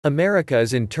America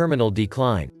is in terminal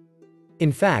decline.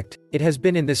 In fact, it has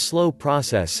been in this slow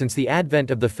process since the advent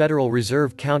of the Federal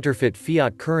Reserve Counterfeit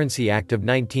Fiat Currency Act of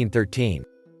 1913.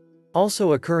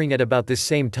 Also occurring at about this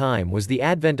same time was the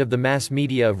advent of the mass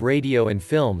media of radio and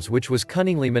films, which was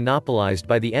cunningly monopolized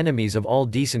by the enemies of all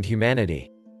decent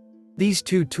humanity. These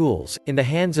two tools, in the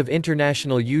hands of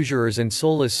international usurers and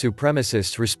soulless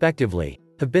supremacists respectively,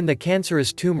 have been the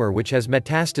cancerous tumor which has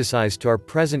metastasized to our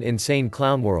present insane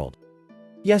clown world.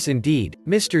 Yes indeed,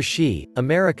 Mr. Xi,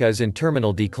 America is in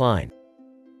terminal decline.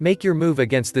 Make your move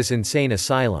against this insane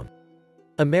asylum.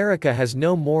 America has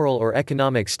no moral or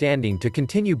economic standing to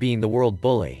continue being the world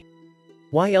bully.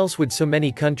 Why else would so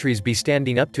many countries be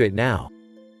standing up to it now?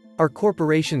 Our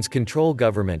corporations control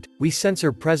government, we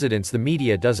censor presidents the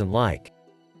media doesn't like.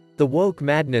 The woke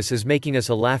madness is making us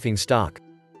a laughing stock.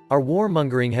 Our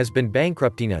warmongering has been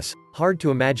bankrupting us, hard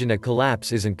to imagine a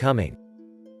collapse isn't coming.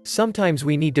 Sometimes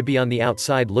we need to be on the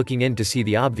outside looking in to see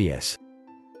the obvious.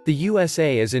 The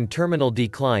USA is in terminal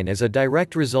decline as a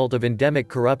direct result of endemic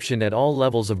corruption at all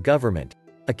levels of government,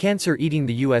 a cancer eating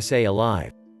the USA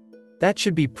alive. That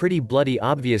should be pretty bloody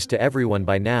obvious to everyone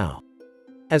by now.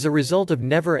 As a result of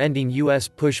never-ending US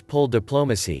push-pull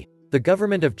diplomacy, the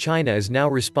government of China is now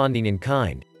responding in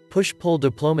kind, push-pull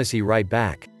diplomacy right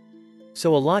back.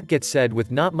 So a lot gets said with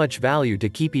not much value to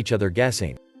keep each other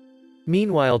guessing.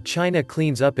 Meanwhile, China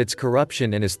cleans up its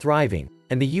corruption and is thriving,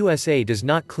 and the USA does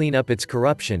not clean up its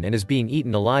corruption and is being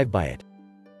eaten alive by it.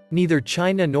 Neither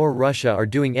China nor Russia are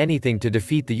doing anything to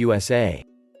defeat the USA.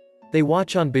 They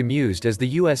watch on bemused as the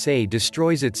USA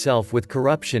destroys itself with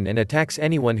corruption and attacks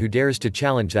anyone who dares to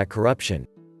challenge that corruption.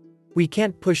 We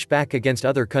can't push back against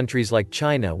other countries like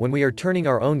China when we are turning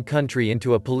our own country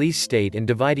into a police state and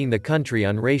dividing the country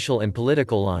on racial and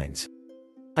political lines.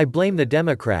 I blame the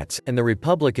Democrats and the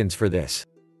Republicans for this.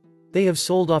 They have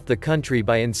sold off the country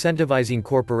by incentivizing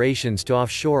corporations to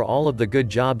offshore all of the good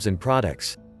jobs and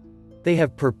products. They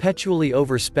have perpetually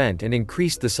overspent and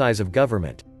increased the size of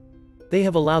government. They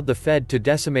have allowed the Fed to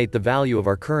decimate the value of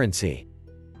our currency.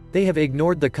 They have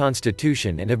ignored the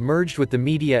Constitution and have merged with the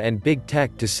media and big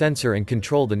tech to censor and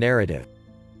control the narrative.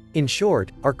 In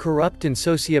short, our corrupt and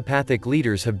sociopathic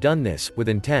leaders have done this, with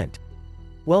intent.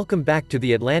 Welcome back to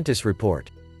the Atlantis Report.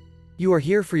 You are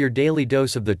here for your daily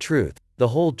dose of the truth, the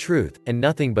whole truth, and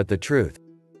nothing but the truth.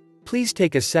 Please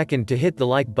take a second to hit the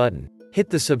like button, hit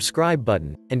the subscribe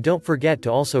button, and don't forget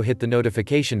to also hit the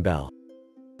notification bell.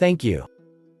 Thank you.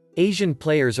 Asian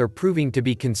players are proving to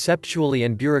be conceptually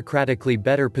and bureaucratically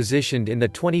better positioned in the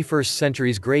 21st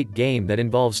century's great game that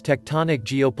involves tectonic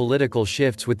geopolitical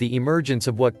shifts with the emergence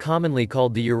of what commonly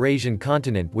called the Eurasian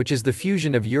continent, which is the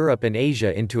fusion of Europe and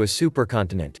Asia into a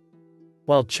supercontinent.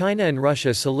 While China and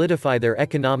Russia solidify their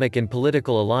economic and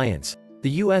political alliance, the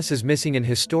US is missing an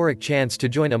historic chance to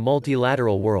join a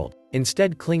multilateral world,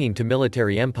 instead clinging to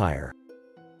military empire.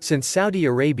 Since Saudi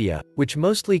Arabia, which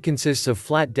mostly consists of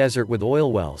flat desert with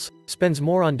oil wells, spends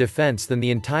more on defense than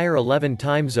the entire 11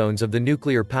 time zones of the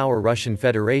nuclear power Russian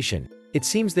Federation, it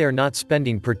seems they are not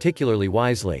spending particularly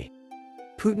wisely.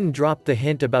 Putin dropped the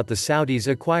hint about the Saudis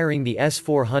acquiring the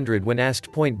S-400 when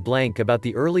asked point-blank about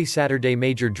the early Saturday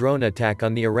major drone attack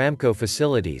on the Aramco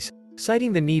facilities,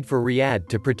 citing the need for Riyadh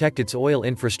to protect its oil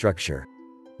infrastructure.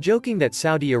 Joking that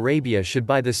Saudi Arabia should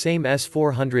buy the same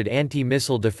S-400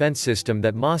 anti-missile defense system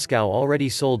that Moscow already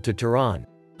sold to Tehran,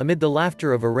 amid the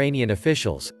laughter of Iranian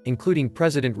officials, including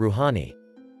President Rouhani.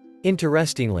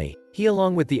 Interestingly, he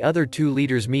along with the other two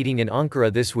leaders meeting in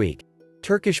Ankara this week,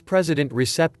 Turkish President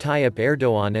Recep Tayyip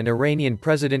Erdogan and Iranian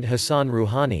President Hassan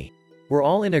Rouhani, were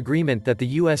all in agreement that the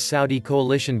US-Saudi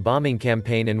coalition bombing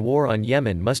campaign and war on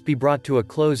Yemen must be brought to a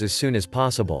close as soon as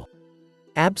possible.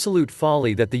 Absolute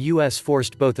folly that the US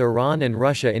forced both Iran and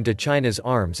Russia into China's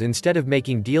arms instead of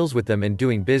making deals with them and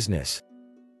doing business.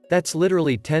 That's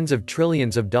literally tens of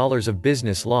trillions of dollars of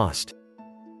business lost.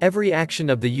 Every action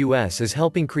of the US is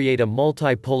helping create a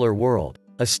multipolar world,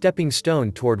 a stepping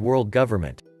stone toward world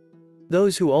government.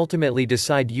 Those who ultimately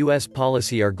decide US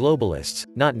policy are globalists,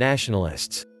 not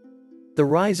nationalists. The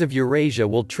rise of Eurasia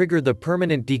will trigger the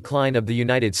permanent decline of the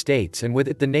United States and with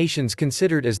it the nations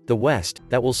considered as the West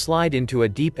that will slide into a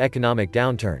deep economic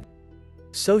downturn.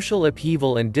 Social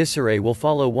upheaval and disarray will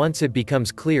follow once it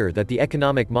becomes clear that the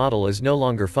economic model is no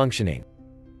longer functioning.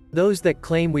 Those that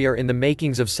claim we are in the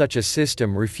makings of such a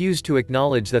system refuse to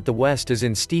acknowledge that the West is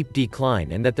in steep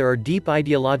decline and that there are deep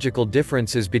ideological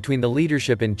differences between the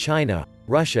leadership in China,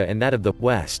 Russia and that of the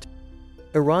West.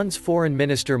 Iran's Foreign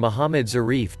Minister Mohammad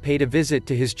Zarif paid a visit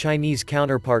to his Chinese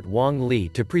counterpart Wang Li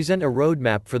to present a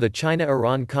roadmap for the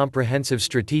China-Iran Comprehensive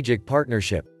Strategic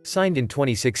Partnership, signed in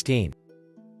 2016.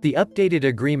 The updated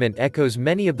agreement echoes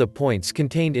many of the points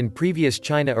contained in previous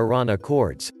China-Iran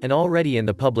accords, and already in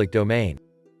the public domain.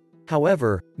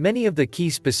 However, many of the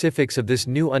key specifics of this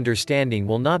new understanding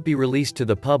will not be released to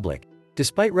the public,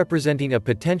 despite representing a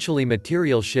potentially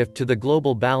material shift to the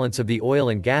global balance of the oil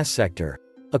and gas sector,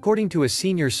 according to a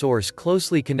senior source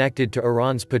closely connected to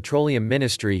Iran's petroleum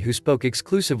ministry who spoke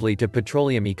exclusively to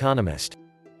Petroleum Economist.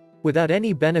 Without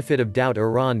any benefit of doubt,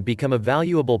 Iran become a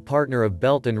valuable partner of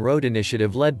Belt and Road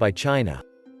Initiative led by China.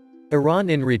 Iran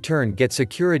in return gets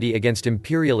security against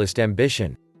imperialist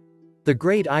ambition. The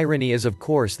great irony is of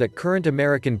course that current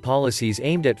American policies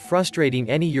aimed at frustrating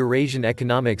any Eurasian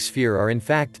economic sphere are in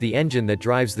fact the engine that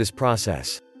drives this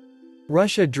process.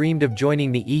 Russia dreamed of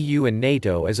joining the EU and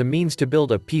NATO as a means to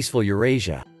build a peaceful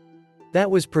Eurasia. That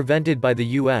was prevented by the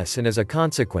US, and as a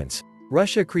consequence,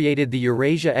 Russia created the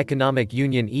Eurasia Economic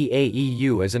Union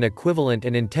 (EAEU) as an equivalent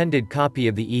and intended copy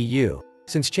of the EU,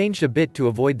 since changed a bit to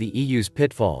avoid the EU's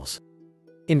pitfalls.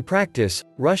 In practice,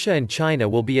 Russia and China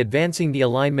will be advancing the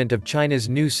alignment of China's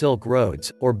new Silk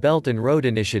Roads, or Belt and Road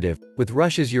Initiative, with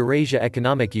Russia's Eurasia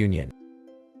Economic Union.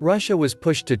 Russia was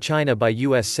pushed to China by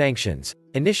US sanctions,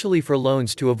 initially for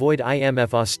loans to avoid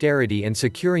IMF austerity and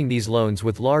securing these loans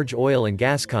with large oil and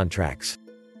gas contracts.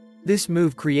 This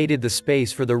move created the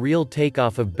space for the real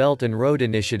takeoff of Belt and Road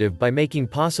Initiative by making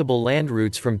possible land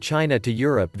routes from China to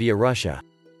Europe via Russia.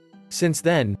 Since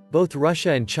then, both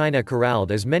Russia and China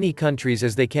corralled as many countries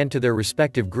as they can to their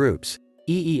respective groups,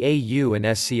 EEAU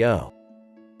and SCO.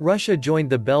 Russia joined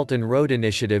the Belt and Road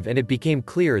Initiative, and it became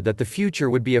clear that the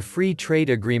future would be a free trade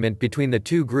agreement between the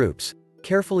two groups,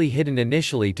 carefully hidden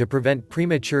initially to prevent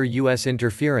premature US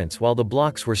interference while the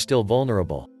blocs were still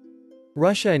vulnerable.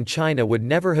 Russia and China would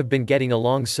never have been getting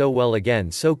along so well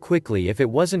again so quickly if it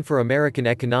wasn't for American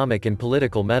economic and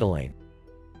political meddling.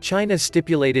 China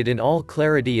stipulated in all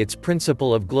clarity its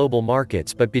principle of global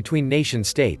markets, but between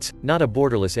nation-states, not a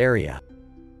borderless area.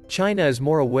 China is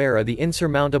more aware of the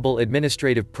insurmountable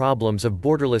administrative problems of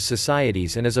borderless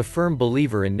societies and is a firm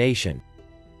believer in nation.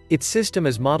 Its system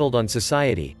is modeled on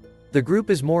society. The group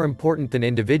is more important than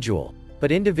individual,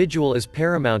 but individual is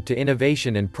paramount to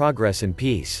innovation and progress and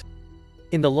peace.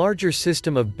 In the larger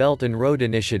system of Belt and Road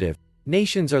Initiative,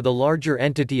 nations are the larger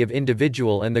entity of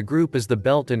individual and the group is the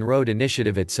Belt and Road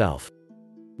Initiative itself.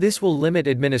 This will limit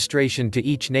administration to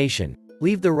each nation,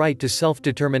 leave the right to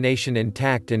self-determination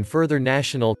intact, and further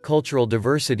national, cultural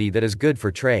diversity that is good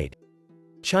for trade.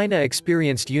 China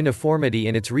experienced uniformity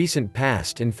in its recent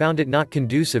past and found it not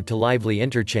conducive to lively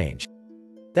interchange.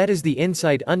 That is the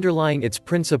insight underlying its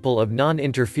principle of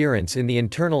non-interference in the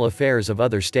internal affairs of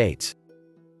other states.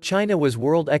 China was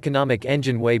world economic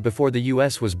engine way before the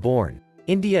US was born.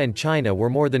 India and China were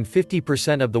more than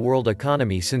 50% of the world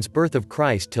economy since birth of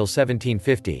Christ till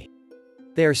 1750.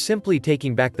 They are simply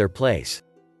taking back their place.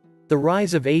 The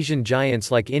rise of Asian giants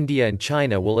like India and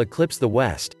China will eclipse the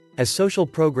West, as social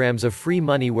programs of free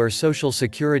money where Social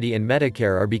Security and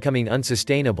Medicare are becoming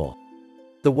unsustainable.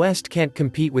 The West can't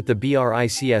compete with the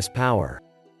BRICS power.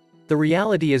 The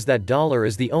reality is that dollar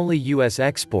is the only US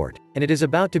export, and it is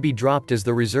about to be dropped as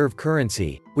the reserve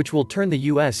currency, which will turn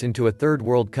the US into a third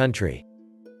world country.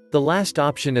 The last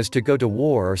option is to go to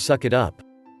war or suck it up.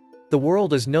 The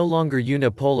world is no longer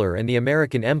unipolar and the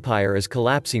American empire is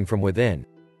collapsing from within.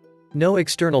 No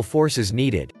external forces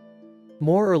needed.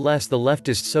 More or less the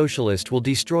leftist socialist will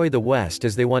destroy the West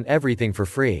as they want everything for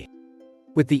free.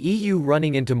 With the EU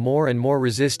running into more and more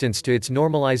resistance to its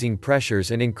normalizing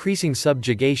pressures and increasing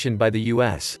subjugation by the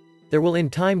US, there will in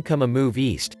time come a move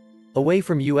east, away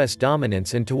from US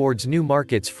dominance and towards new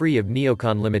markets free of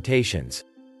neocon limitations.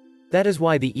 That is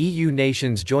why the EU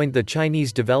nations joined the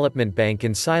Chinese Development Bank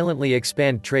and silently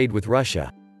expand trade with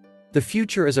Russia. The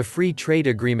future is a free trade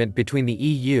agreement between the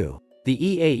EU, the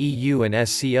EAEU and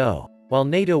SCO, while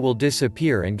NATO will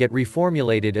disappear and get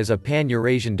reformulated as a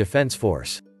pan-Eurasian defense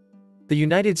force. The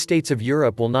United States of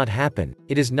Europe will not happen,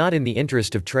 it is not in the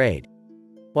interest of trade.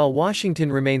 While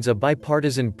Washington remains a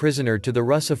bipartisan prisoner to the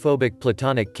Russophobic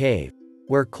Platonic cave,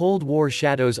 where Cold War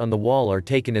shadows on the wall are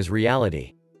taken as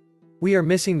reality. We are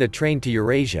missing the train to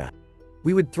Eurasia.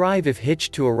 We would thrive if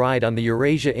hitched to a ride on the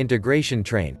Eurasia integration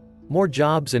train, more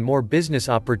jobs and more business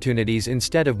opportunities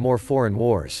instead of more foreign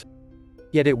wars.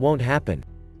 Yet it won't happen.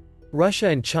 Russia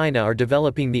and China are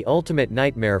developing the ultimate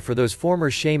nightmare for those former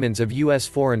shamans of US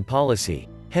foreign policy,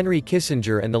 Henry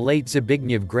Kissinger and the late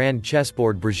Zbigniew Grand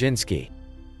Chessboard Brzezinski.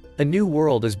 A new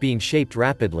world is being shaped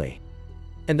rapidly.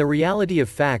 And the reality of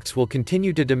facts will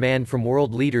continue to demand from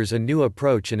world leaders a new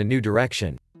approach and a new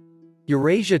direction.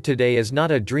 Eurasia today is not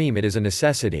a dream, it is a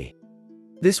necessity.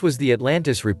 This was the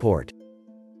Atlantis Report.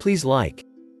 Please like,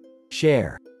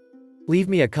 share, leave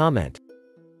me a comment.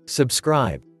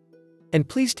 subscribe. And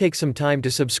please take some time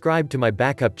to subscribe to my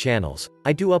backup channels,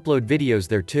 I do upload videos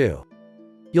there too.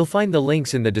 You'll find the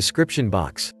links in the description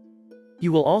box.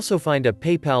 You will also find a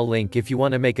PayPal link if you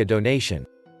want to make a donation.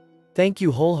 Thank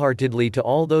you wholeheartedly to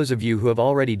all those of you who have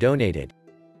already donated.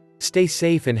 Stay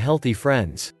safe and healthy,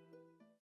 friends.